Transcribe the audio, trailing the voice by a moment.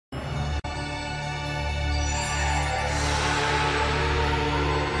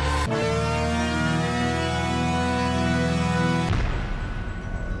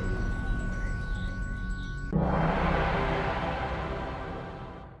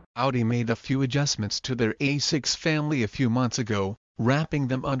Audi made a few adjustments to their A6 family a few months ago, wrapping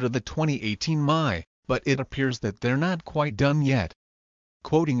them under the 2018 Mi, but it appears that they're not quite done yet.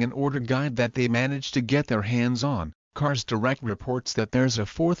 Quoting an order guide that they managed to get their hands on, Cars Direct reports that there's a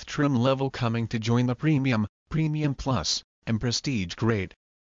fourth trim level coming to join the Premium, Premium Plus, and Prestige grade.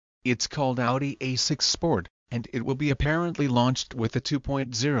 It's called Audi A6 Sport, and it will be apparently launched with a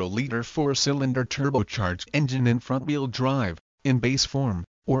 2.0-liter four-cylinder turbocharged engine in front-wheel drive, in base form,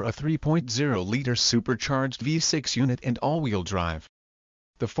 or a 3.0-liter supercharged V6 unit and all-wheel drive.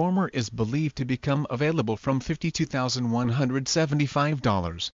 The former is believed to become available from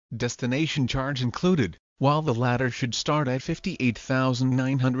 $52,175, destination charge included, while the latter should start at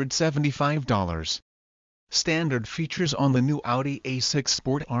 $58,975. Standard features on the new Audi A6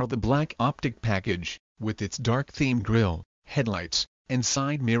 Sport are the black optic package, with its dark-themed grille, headlights, and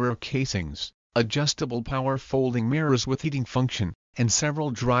side mirror casings, adjustable power folding mirrors with heating function, and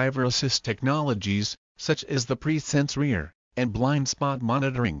several driver assist technologies, such as the pre-sense rear and blind spot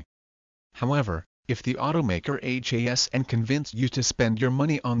monitoring. However, if the automaker has and convinced you to spend your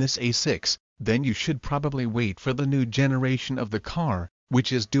money on this A6, then you should probably wait for the new generation of the car,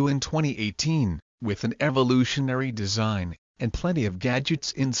 which is due in 2018, with an evolutionary design, and plenty of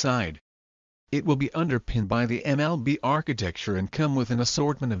gadgets inside. It will be underpinned by the MLB architecture and come with an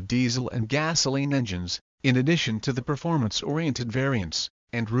assortment of diesel and gasoline engines, in addition to the performance-oriented variants,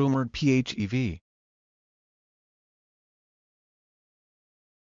 and rumored PHEV.